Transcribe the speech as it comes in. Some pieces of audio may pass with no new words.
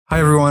Hi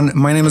everyone,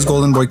 my name is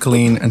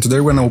Kuhleen, and today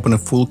we're going to open a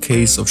full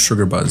case of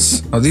Sugar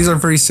Buzz. Now these are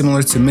very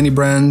similar to mini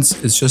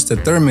brands, it's just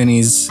that their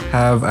minis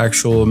have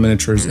actual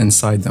miniatures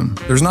inside them.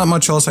 There's not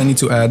much else I need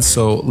to add,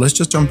 so let's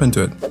just jump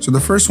into it. So the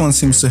first one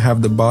seems to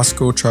have the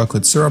Bosco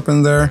chocolate syrup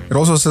in there. It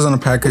also says on a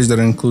package that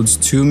it includes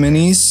 2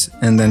 minis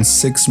and then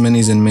 6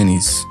 minis and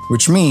minis,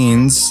 which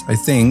means, I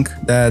think,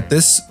 that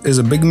this is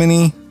a big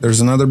mini,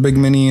 there's another big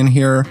mini in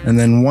here, and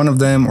then one of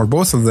them or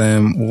both of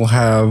them will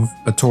have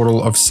a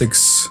total of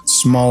 6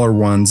 smaller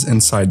ones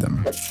inside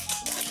them.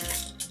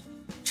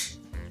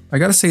 I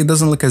gotta say, it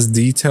doesn't look as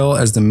detailed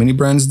as the mini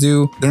brands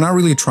do. They're not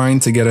really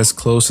trying to get as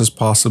close as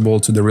possible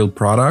to the real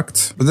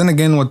product. But then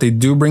again, what they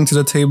do bring to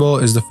the table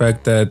is the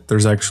fact that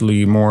there's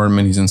actually more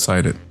minis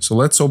inside it. So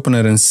let's open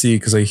it and see,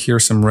 because I hear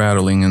some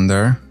rattling in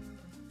there.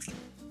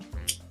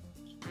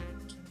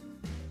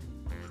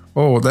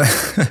 Oh,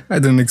 that I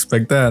didn't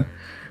expect that.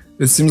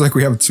 It seems like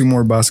we have 2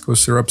 more Bosco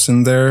syrups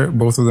in there.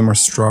 Both of them are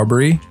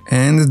strawberry,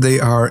 and they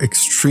are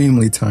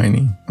extremely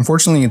tiny.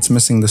 Unfortunately, it's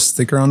missing the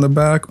sticker on the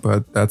back,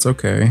 but that's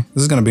okay.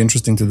 This is going to be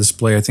interesting to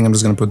display. I think I'm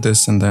just going to put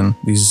this and then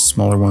these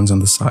smaller ones on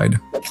the side.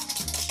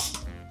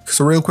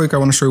 So real quick, I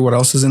want to show you what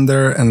else is in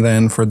there, and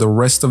then for the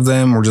rest of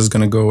them, we're just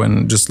going to go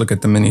and just look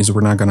at the minis.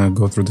 We're not going to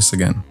go through this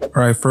again.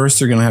 All right,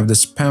 first you're going to have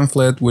this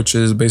pamphlet, which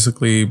is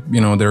basically, you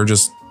know, they're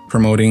just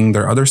promoting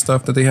their other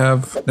stuff that they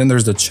have. Then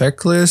there's the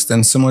checklist,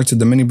 and similar to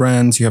the mini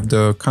brands, you have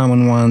the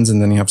common ones,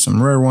 and then you have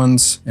some rare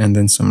ones, and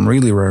then some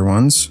really rare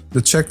ones.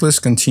 The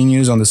checklist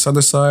continues on this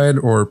other side,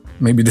 or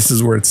maybe this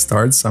is where it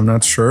starts, I'm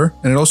not sure.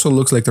 And it also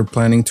looks like they're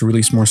planning to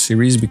release more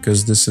series,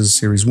 because this is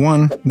series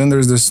 1. Then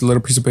there's this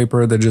little piece of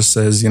paper that just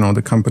says, you know,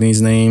 the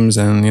company's names,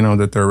 and you know,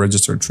 that they're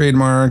registered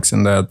trademarks,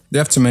 and that they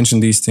have to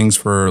mention these things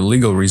for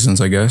legal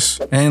reasons, I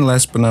guess. And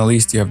last but not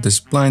least, you have this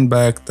blind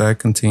bag that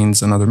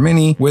contains another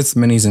mini with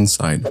minis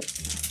inside.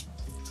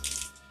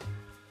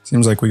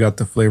 Seems like we got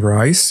the flavor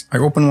ice. I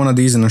opened one of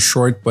these in a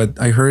short, but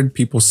I heard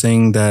people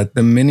saying that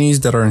the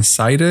minis that are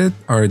inside it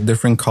are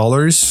different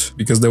colors,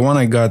 because the one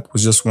I got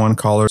was just one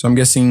color. So I'm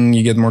guessing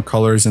you get more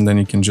colors and then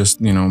you can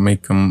just, you know,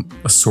 make them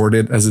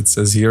assorted as it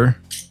says here.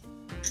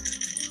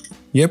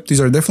 Yep,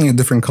 these are definitely a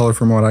different color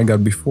from what I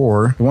got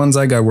before. The ones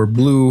I got were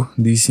blue,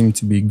 these seem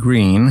to be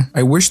green.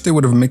 I wish they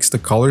would have mixed the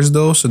colors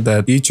though, so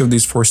that each of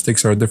these 4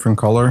 sticks are a different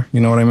color, you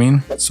know what I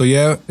mean? So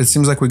yeah, it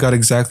seems like we got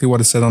exactly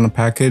what it said on the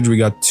package. We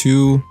got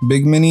 2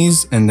 big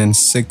minis and then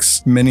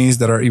 6 minis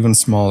that are even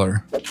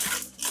smaller.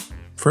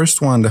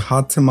 First one, the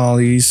hot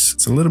tamales.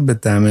 It's a little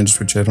bit damaged,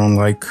 which I don't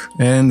like.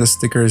 And the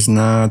sticker is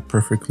not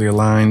perfectly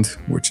aligned,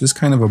 which is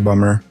kind of a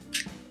bummer.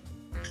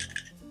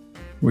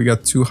 We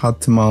got 2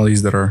 hot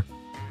tamales that are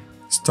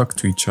stuck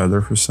to each other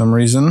for some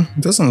reason.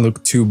 It doesn't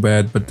look too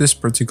bad, but this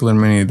particular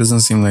mini, it doesn't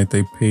seem like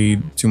they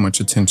paid too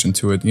much attention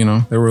to it, you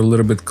know? They were a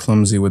little bit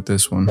clumsy with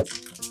this one.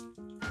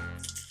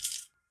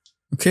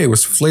 Okay, it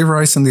was flavor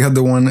ice in the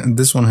other one.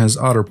 This one has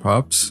Otter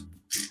Pops.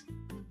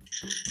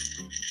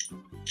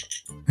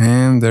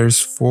 And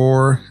there's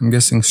 4, I'm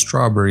guessing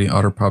strawberry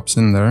Otter Pops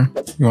in there.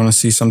 You want to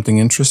see something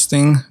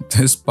interesting?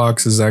 This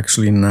box is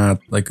actually not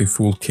like a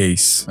full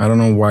case. I don't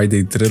know why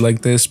they did it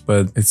like this,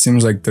 but it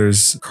seems like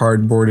there's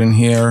cardboard in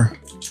here.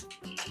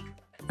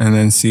 And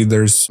then see,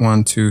 there's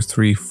 1, 2,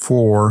 3,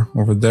 4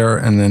 over there,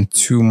 and then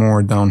 2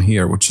 more down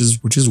here, which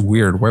is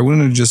weird. Why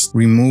wouldn't it just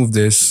remove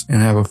this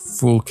and have a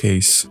full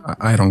case?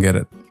 I don't get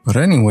it. But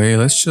anyway,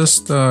 let's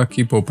just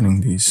keep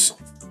opening these.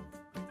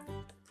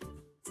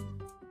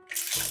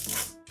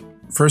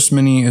 First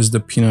mini is the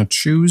peanut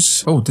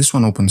chews. Oh, this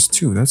one opens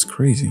too. That's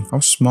crazy.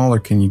 How smaller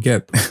can you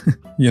get?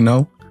 You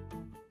know?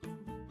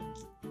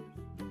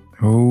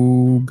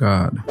 Oh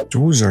god.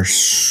 Those are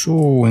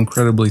so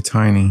incredibly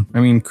tiny. I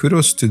mean,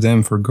 kudos to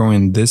them for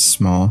going this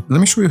small. Let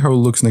me show you how it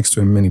looks next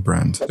to a mini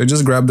brand. I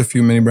just grabbed a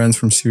few mini brands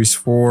from series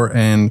 4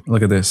 and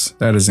look at this.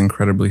 That is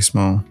incredibly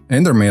small.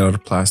 And they're made out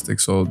of plastic,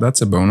 so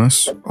that's a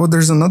bonus. Oh,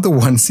 there's another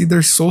one. See,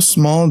 they're so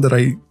small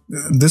that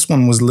this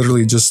one was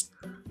literally just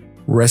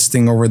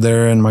resting over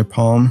there in my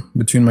palm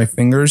between my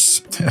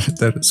fingers.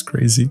 That is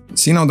crazy.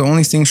 See, now the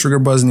only thing Sugar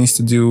Buzz needs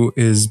to do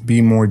is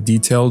be more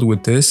detailed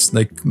with this,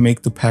 like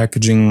make the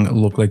packaging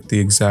look like the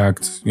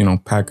exact, you know,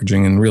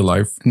 packaging in real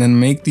life, and then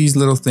make these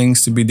little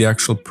things to be the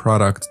actual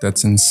product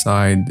that's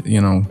inside, you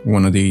know,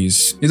 one of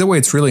these. Either way,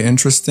 it's really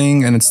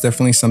interesting, and it's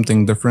definitely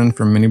something different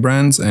from mini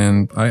brands,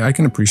 and I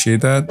can appreciate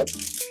that.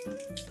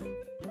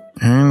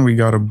 And we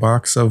got a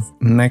box of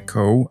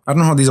Neko. I don't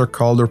know how these are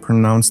called or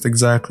pronounced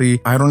exactly.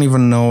 I don't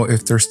even know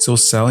if they're still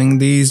selling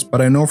these,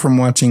 but I know from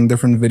watching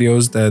different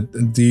videos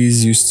that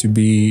these used to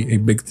be a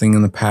big thing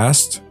in the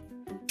past.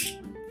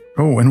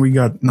 Oh, and we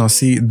got, now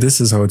see, this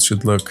is how it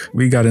should look.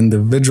 We got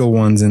individual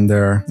ones in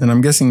there. And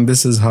I'm guessing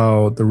this is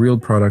how the real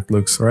product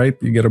looks, right?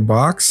 You get a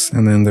box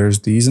and then there's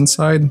these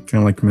inside, kind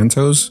of like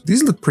Mentos.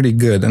 These look pretty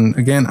good. And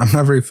again, I'm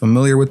not very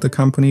familiar with the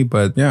company,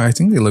 but yeah, I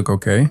think they look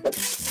okay.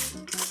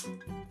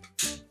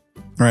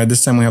 All right,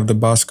 this time we have the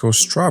Bosco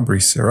strawberry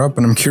syrup,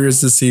 and I'm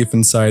curious to see if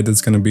inside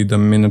it's going to be the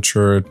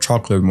miniature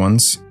chocolate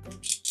ones.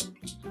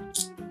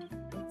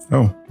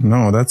 Oh,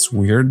 no, that's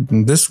weird.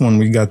 In this one,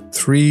 we got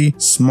 3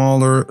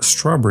 smaller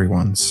strawberry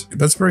ones.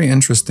 That's very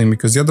interesting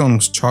because the other one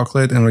was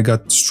chocolate and we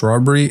got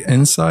strawberry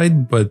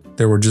inside, but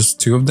there were just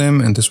 2 of them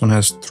and this one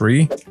has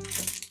 3.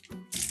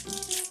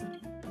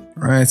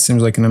 Alright,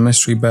 seems like in a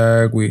mystery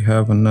bag we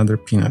have another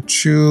peanut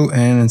chew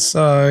and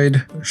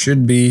inside there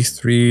should be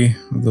 3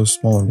 of those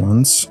smaller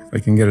ones. If I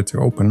can get it to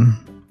open.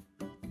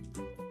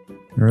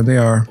 There they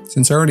are.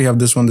 Since I already have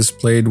this one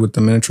displayed with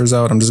the miniatures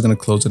out, I'm just going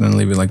to close it and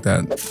leave it like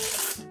that.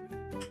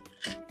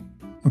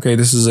 Okay,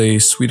 this is a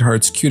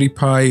Sweetheart's Cutie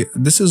Pie.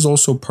 This is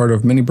also part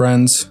of Mini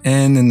Brands,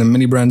 and in the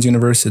Mini Brands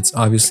universe, it's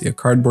obviously a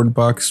cardboard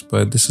box,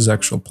 but this is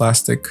actual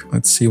plastic.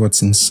 Let's see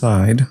what's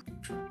inside.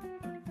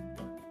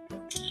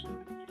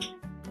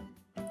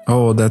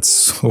 Oh, that's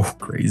so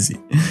crazy.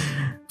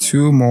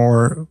 2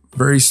 more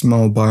very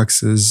small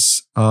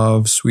boxes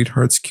of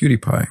Sweetheart's Cutie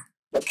Pie.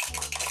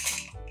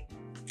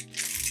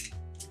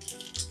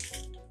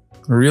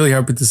 Really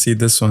happy to see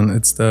this one.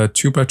 It's the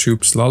Chupa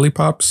Chups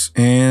lollipops,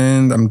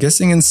 and I'm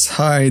guessing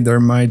inside there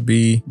might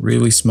be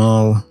really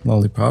small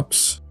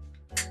lollipops.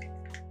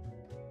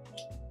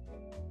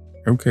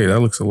 Okay,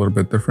 that looks a little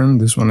bit different.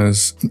 This one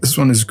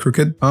is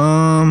crooked.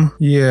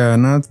 Yeah,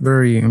 not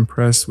very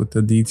impressed with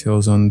the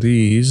details on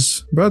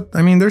these, but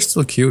I mean, they're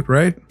still cute,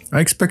 right? I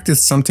expected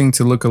something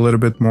to look a little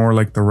bit more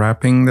like the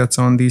wrapping that's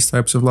on these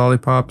types of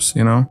lollipops,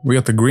 you know? We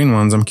got the green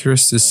ones. I'm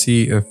curious to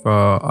see if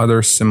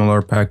other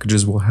similar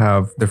packages will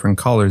have different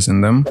colors in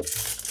them.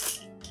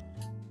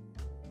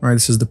 All right,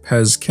 this is the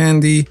Pez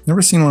candy.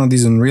 Never seen one of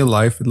these in real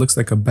life. It looks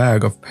like a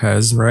bag of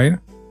Pez, right?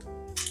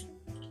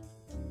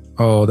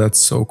 Oh, that's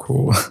so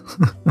cool.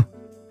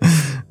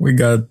 We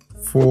got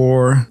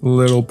 4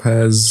 little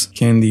Pez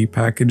candy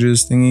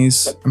packages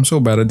thingies. I'm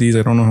so bad at these,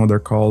 I don't know how they're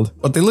called.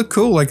 But they look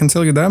cool, I can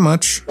tell you that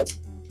much.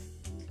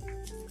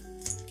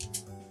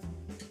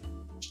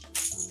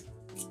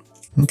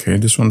 Okay,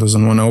 this one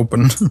doesn't want to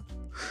open.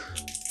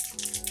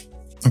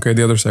 Okay,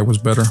 the other side was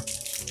better.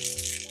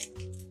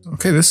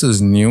 Okay, this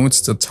is new.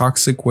 It's the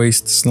Toxic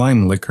Waste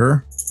Slime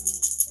Liquor.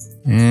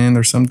 And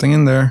there's something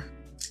in there.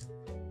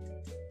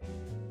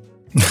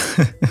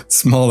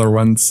 Smaller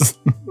ones.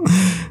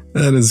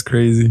 That is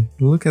crazy.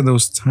 Look at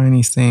those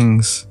tiny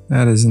things.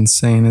 That is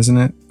insane, isn't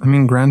it? I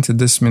mean, granted,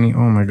 this many...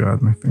 Oh my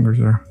god, my fingers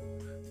are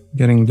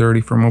getting dirty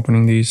from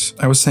opening these.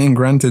 I was saying,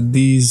 granted,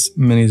 these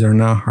minis are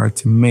not hard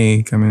to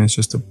make. I mean, it's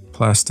just a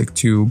plastic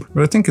tube.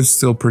 But I think it's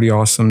still pretty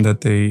awesome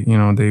that they, you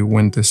know, they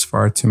went this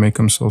far to make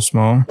them so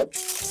small.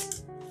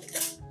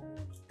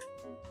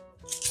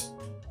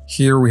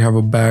 Here we have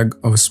a bag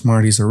of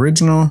Smarties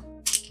Original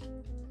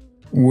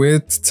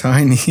with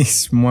tiny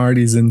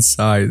Smarties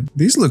inside.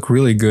 These look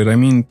really good. I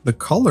mean, the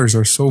colors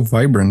are so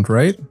vibrant,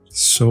 right?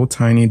 So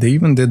tiny. They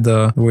even did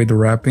the way the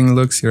wrapping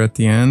looks here at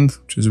the end,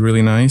 which is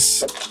really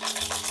nice.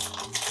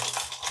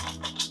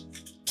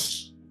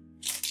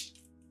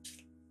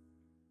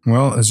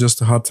 Well, it's just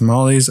the hot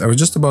tamales. I was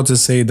just about to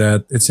say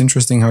that it's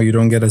interesting how you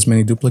don't get as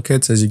many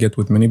duplicates as you get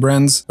with mini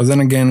brands. But then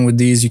again, with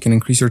these, you can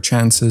increase your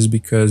chances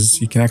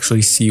because you can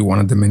actually see one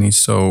of the minis.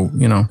 So,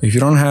 you know, if you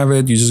don't have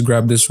it, you just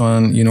grab this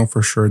one, you know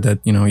for sure that,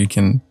 you know, you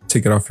can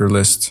take it off your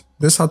list.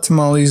 This hot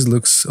tamales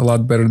looks a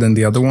lot better than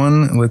the other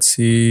one. Let's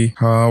see,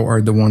 how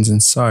are the ones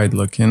inside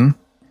looking?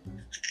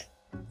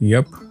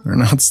 Yep, they're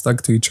not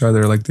stuck to each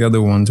other like the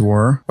other ones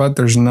were. But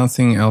there's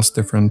nothing else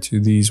different to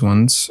these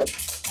ones.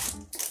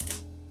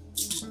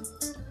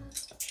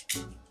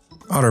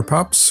 Otter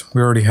Pops,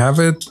 we already have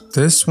it.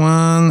 This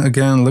one,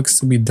 again, looks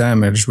to be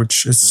damaged,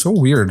 which is so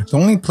weird. The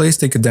only place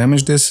they could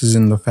damage this is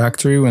in the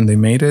factory when they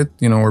made it,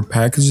 you know, or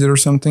packaged it or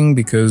something,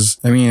 because,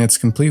 I mean, it's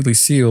completely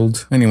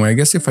sealed. Anyway, I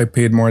guess if I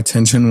paid more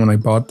attention when I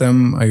bought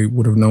them, I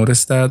would have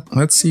noticed that.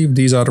 Let's see if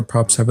these Otter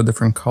Pops have a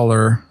different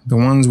color. The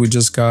ones we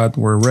just got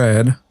were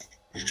red.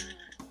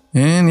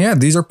 And yeah,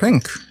 these are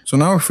pink. So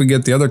now if we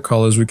get the other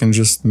colors, we can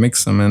just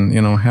mix them and,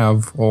 you know,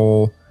 have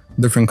all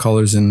different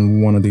colors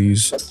in one of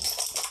these.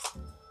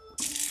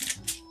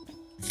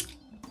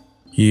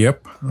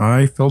 Yep,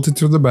 I felt it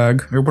through the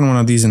bag. I opened one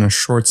of these in a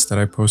shorts that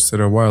I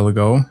posted a while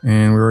ago,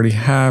 and we already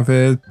have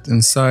it.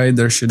 Inside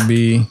there should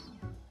be,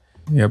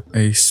 yep,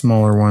 a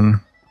smaller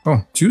one.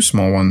 Oh, 2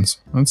 small ones.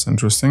 That's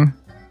interesting.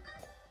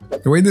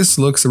 The way this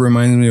looks, it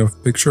reminds me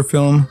of picture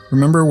film.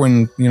 Remember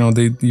when, you know,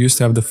 they used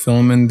to have the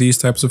film in these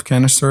types of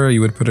canister? You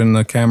would put it in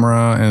the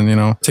camera and, you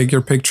know, take your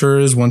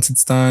pictures. Once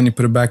it's done, you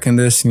put it back in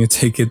this and you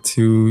take it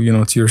to, you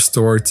know, to your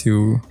store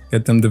to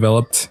get them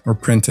developed or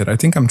printed. I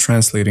think I'm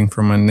translating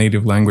from my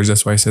native language.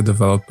 That's why I said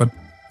developed, but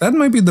that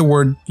might be the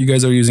word you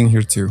guys are using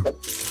here too.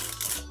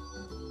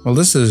 Well,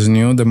 this is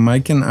new, the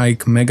Mike and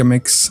Ike Mega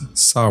Mix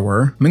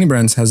Sour. Mini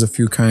Brands has a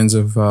few kinds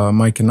of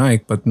Mike and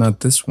Ike, but not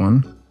this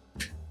one.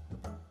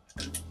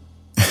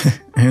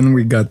 And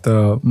we got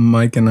the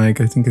Mike and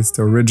Ike, I think it's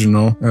the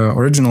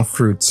original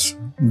fruits.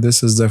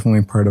 This is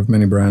definitely part of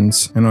Mini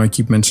Brands. I know I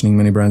keep mentioning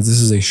Mini Brands. This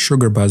is a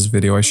Sugar Buzz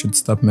video. I should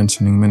stop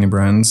mentioning Mini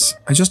Brands.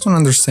 I just don't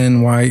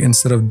understand why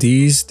instead of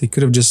these, they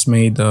could have just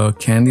made the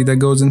candy that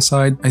goes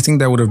inside. I think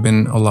that would have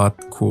been a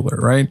lot cooler,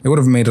 right? It would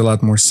have made a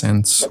lot more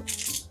sense.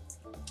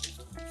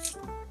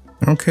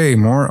 Okay,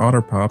 more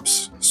Otter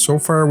Pops. So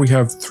far we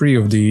have 3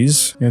 of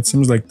these. Yeah, it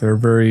seems like they're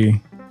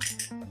very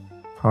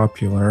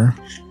popular.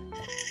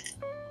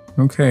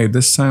 Okay,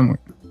 this time...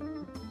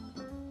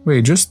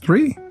 Wait, just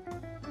 3?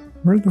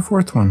 Where's the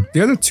 4th one?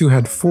 The other 2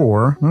 had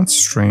 4. That's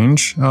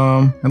strange.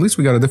 At least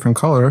we got a different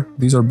color.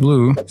 These are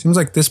blue. Seems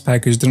like this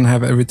package didn't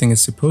have everything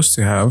it's supposed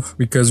to have,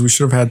 because we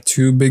should have had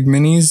 2 big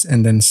minis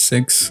and then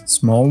 6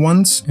 small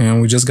ones,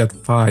 and we just got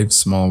 5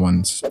 small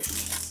ones.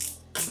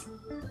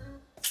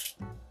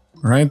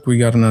 Alright, we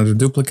got another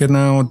duplicate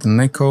now, the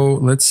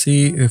Neko. Let's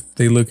see if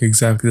they look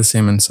exactly the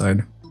same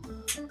inside.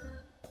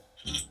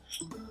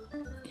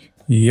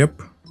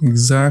 Yep,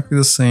 exactly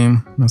the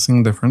same.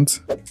 Nothing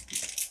different.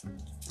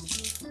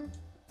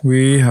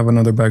 We have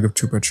another bag of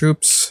Chupa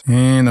Chups,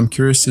 and I'm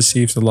curious to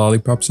see if the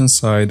lollipops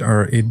inside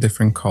are a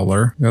different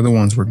color. The other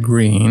ones were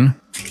green.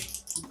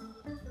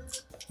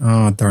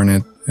 Oh, darn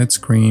it. It's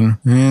green.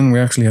 And we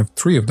actually have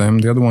 3 of them.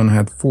 The other one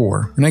had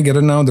 4. And I get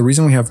it now. The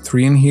reason we have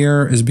 3 in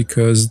here is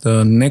because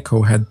the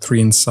Neko had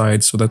 3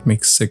 inside, so that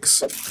makes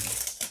 6.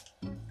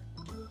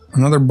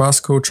 Another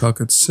Bosco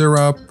chocolate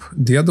syrup.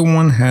 The other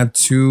one had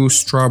 2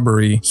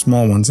 strawberry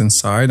small ones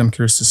inside. I'm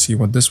curious to see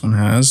what this one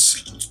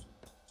has.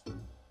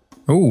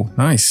 Oh,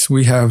 nice.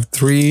 We have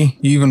 3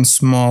 even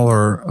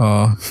smaller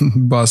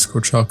Bosco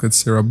chocolate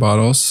syrup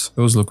bottles.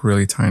 Those look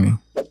really tiny.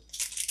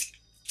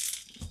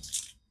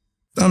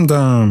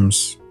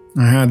 Dum-dums.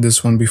 I had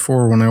this one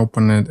before when I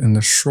opened it in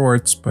the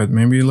shorts, but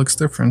maybe it looks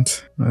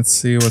different. Let's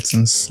see what's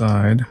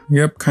inside.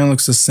 Yep, kind of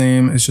looks the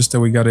same. It's just that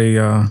we got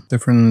a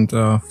different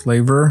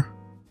flavor.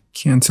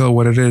 Can't tell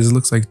what it is. It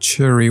looks like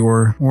cherry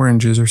or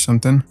oranges or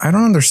something. I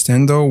don't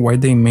understand though why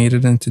they made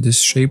it into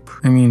this shape.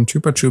 I mean,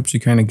 Chupa Chups, you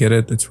kind of get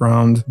it. It's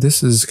round.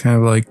 This is kind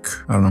of like,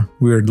 I don't know,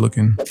 weird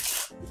looking.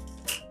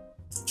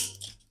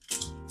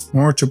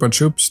 More Chupa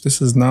Chups. This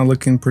is not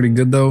looking pretty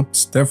good though.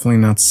 It's definitely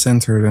not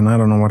centered and I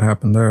don't know what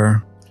happened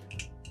there.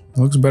 It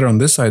looks better on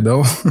this side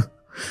though.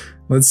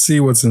 Let's see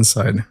what's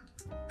inside.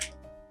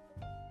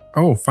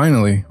 Oh,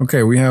 finally.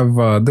 Okay, we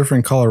have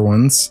different color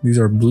ones. These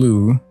are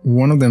blue.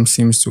 One of them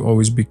seems to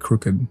always be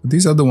crooked, but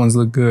these other ones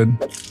look good.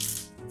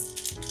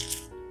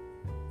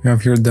 We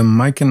have here the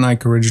Mike and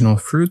Ike original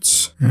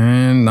fruits.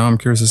 And now I'm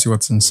curious to see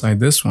what's inside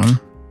this one.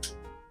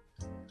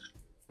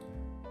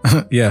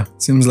 Yeah,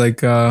 seems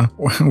like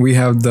we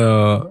have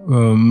the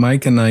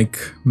Mike and Ike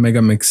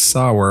Mega Mix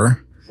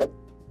Sour.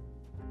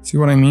 See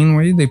what I mean?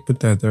 Why did they put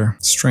that there?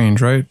 It's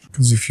strange, right?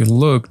 Because if you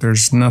look,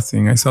 there's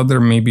nothing. I thought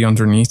there may be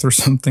underneath or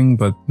something,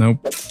 but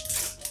nope.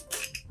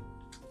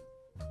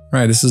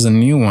 Right, this is a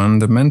new one,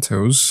 the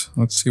Mentos.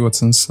 Let's see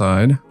what's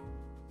inside.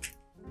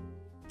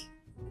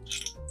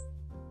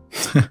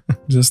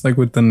 Just like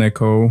with the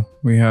Neko,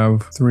 we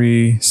have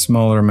 3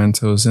 smaller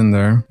Mentos in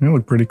there. They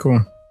look pretty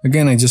cool.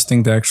 Again, I just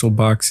think the actual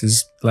box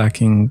is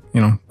lacking,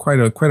 you know, quite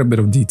a bit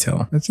of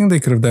detail. I think they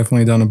could have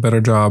definitely done a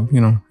better job, you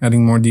know,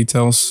 adding more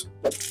details.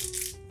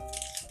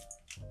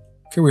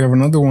 Okay, we have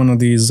another one of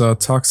these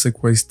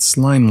toxic waste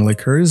slime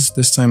liquors.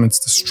 This time it's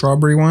the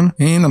strawberry one,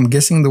 and I'm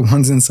guessing the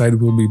ones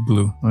inside will be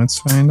blue. Let's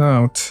find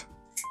out.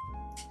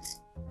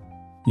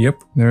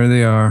 Yep, there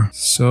they are.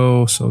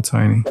 So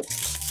tiny.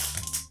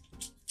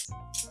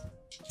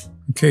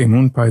 Okay,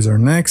 moon pies are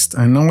next.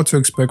 I know what to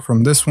expect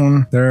from this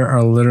one. There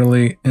are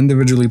literally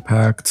individually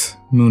packed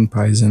moon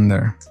pies in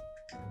there.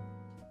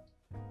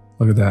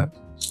 Look at that.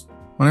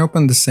 When I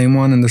opened the same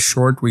one in the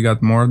short, we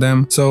got more of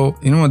them. So,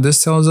 you know what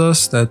this tells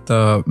us? That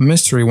the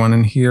mystery one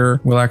in here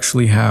will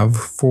actually have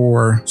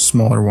 4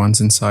 smaller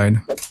ones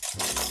inside.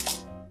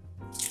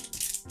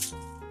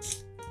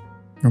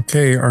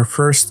 Okay, our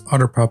first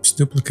Otter Pops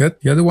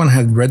duplicate. The other one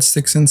had red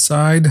sticks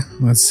inside.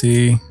 Let's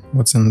see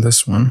what's in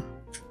this one.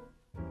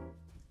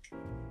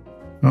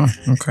 Oh,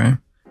 okay.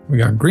 We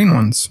got green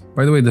ones.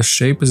 By the way, the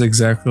shape is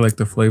exactly like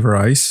the flavor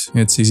ice.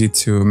 It's easy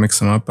to mix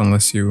them up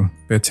unless you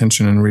pay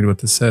attention and read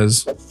what it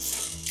says.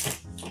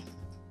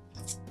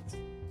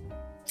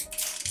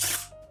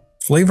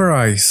 Flavor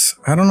ice.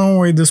 I don't know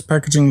why this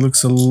packaging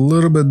looks a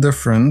little bit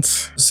different.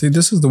 See,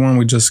 this is the one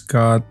we just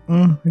got.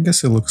 I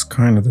guess it looks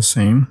kind of the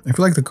same. I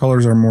feel like the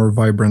colors are more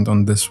vibrant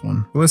on this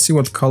one. But let's see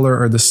what color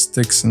are the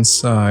sticks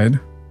inside.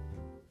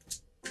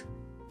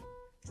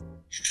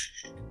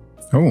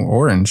 Oh,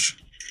 orange.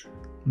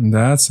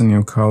 That's a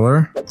new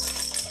color.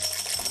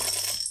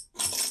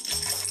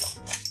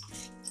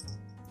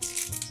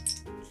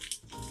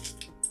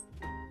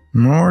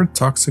 More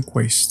toxic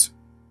waste.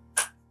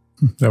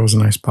 That was a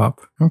nice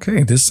pop.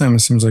 Okay, this time it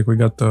seems like we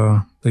got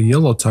the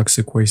yellow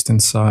toxic waste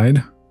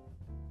inside.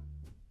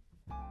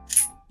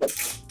 It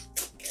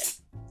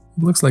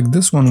looks like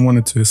this one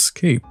wanted to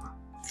escape.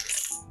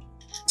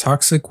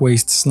 Toxic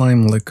waste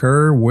slime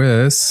liquor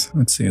with,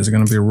 let's see, is it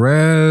gonna be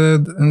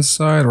red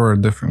inside or a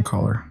different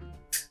color?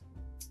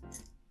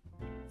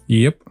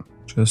 Yep,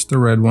 just the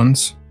red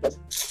ones.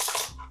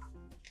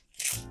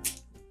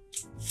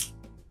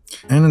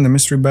 And in the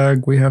mystery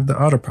bag, we have the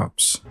Otter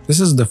Pops. This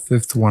is the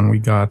 5th one we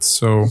got,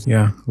 so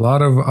yeah, a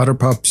lot of Otter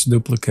Pops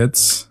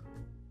duplicates.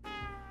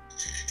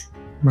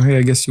 But hey,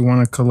 I guess you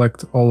want to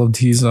collect all of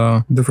these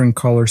different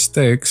color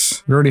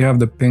sticks. We already have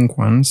the pink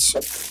ones.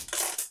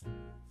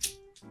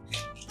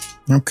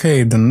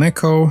 Okay, the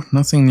Neko,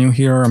 nothing new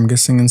here. I'm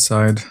guessing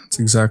inside it's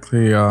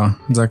exactly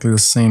the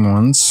same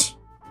ones.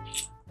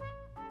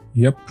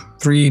 Yep,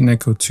 3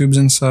 Neko tubes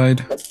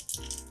inside.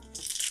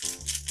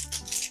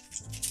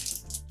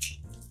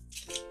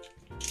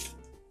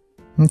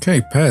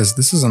 Okay, Pez,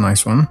 this is a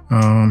nice one.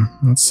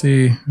 Let's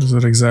see, is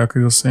it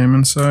exactly the same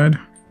inside?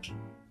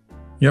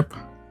 Yep,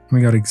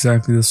 we got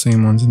exactly the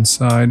same ones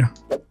inside.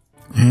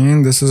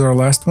 And this is our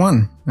last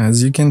one.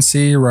 As you can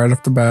see right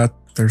off the bat,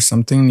 there's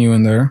something new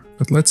in there.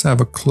 But let's have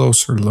a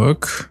closer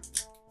look.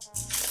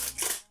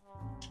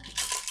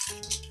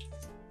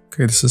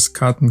 Okay, this is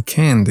cotton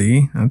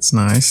candy. That's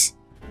nice.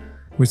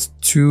 With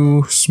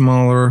 2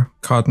 smaller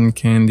cotton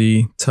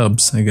candy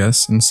tubs, I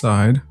guess,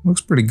 inside.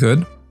 Looks pretty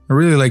good. I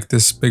really like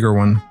this bigger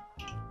one.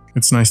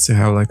 It's nice to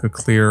have like a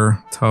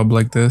clear tub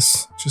like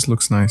this. It just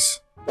looks nice.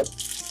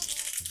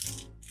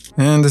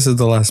 And this is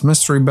the last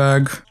mystery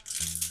bag.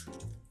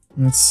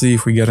 Let's see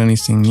if we get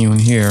anything new in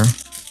here.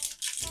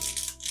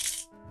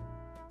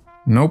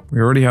 Nope,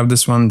 we already have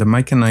this one, the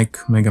Mike and Ike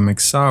Mega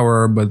Mix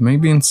Sour, but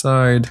maybe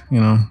inside,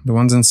 you know, the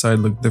ones inside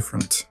look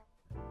different.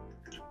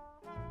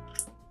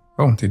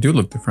 Oh, they do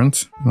look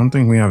different. I don't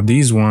think we have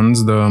these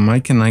ones, the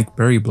Mike and Ike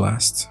Berry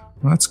Blast.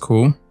 Well, that's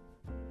cool.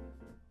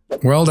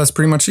 Well, that's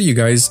pretty much it, you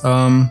guys.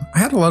 I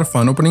had a lot of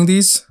fun opening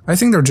these. I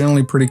think they're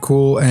generally pretty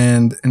cool,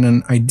 and in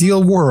an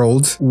ideal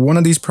world, one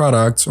of these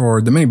products,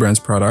 or the mini brands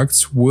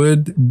products,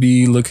 would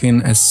be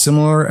looking as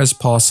similar as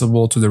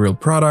possible to the real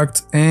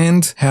product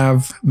and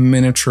have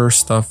miniature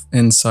stuff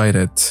inside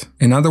it.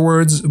 In other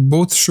words,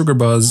 both Sugar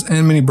Buzz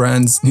and mini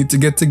brands need to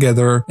get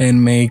together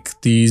and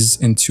make these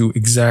into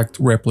exact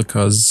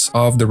replicas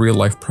of the real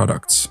life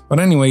products. But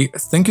anyway,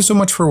 thank you so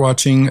much for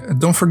watching.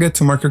 Don't forget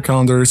to mark your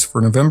calendars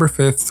for November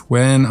 5th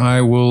when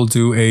I will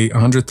do a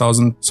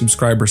 100,000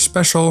 subscriber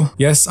special.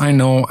 Yes, I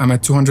know I'm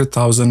at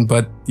 200,000,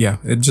 but yeah,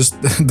 it just,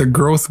 the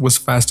growth was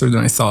faster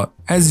than I thought.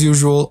 As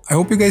usual, I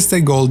hope you guys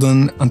stay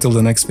golden until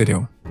the next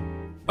video.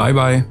 Bye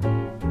bye.